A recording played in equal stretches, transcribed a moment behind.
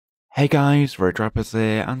Hey guys, R4GE VipeRzZ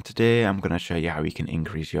here, and today I'm going to show you how you can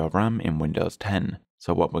increase your RAM in Windows 10.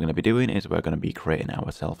 So what we're going to be doing is we're going to be creating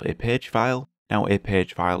ourselves a page file. Now a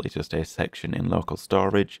page file is just a section in local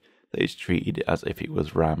storage that is treated as if it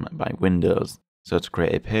was RAM by Windows. So to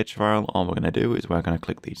create a page file, all we're going to do is we're going to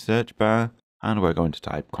click the search bar and we're going to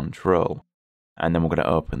type control. And then we're going to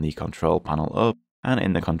open the control panel up, and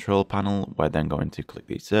in the control panel we're then going to click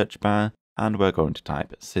the search bar and we're going to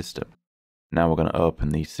type system. Now we're going to open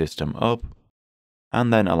the system up,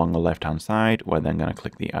 and then along the left hand side we're then going to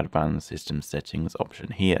click the advanced system settings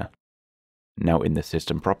option here. Now in the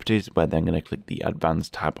system properties we're then going to click the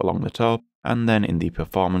advanced tab along the top, and then in the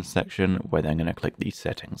performance section we're then going to click the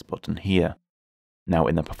settings button here. Now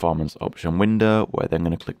in the performance option window we're then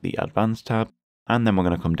going to click the advanced tab, and then we're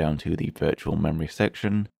going to come down to the virtual memory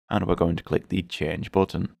section and we're going to click the change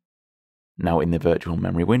button. Now in the virtual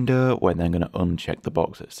memory window, we're then going to uncheck the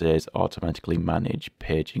box that says automatically manage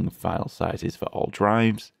paging file sizes for all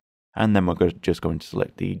drives. And then we're just going to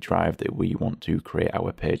select the drive that we want to create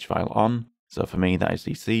our page file on. So for me, that is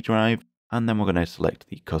the C drive. And then we're going to select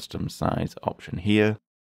the custom size option here.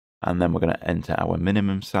 And then we're going to enter our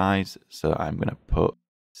minimum size. So I'm going to put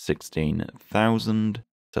 16,000.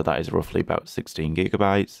 So that is roughly about 16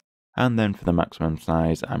 gigabytes. And then for the maximum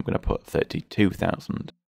size, I'm going to put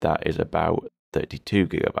 32,000. That is about 32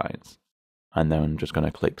 gigabytes. And then I'm just going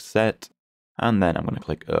to click set, and then I'm going to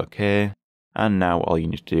click OK. And now all you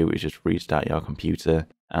need to do is just restart your computer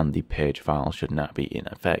and the page file should now be in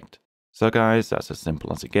effect. So guys, that's as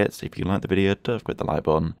simple as it gets. If you liked the video, don't forget the like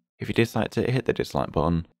button. If you disliked it, hit the dislike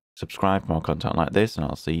button. Subscribe for more content like this, and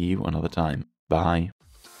I'll see you another time. Bye.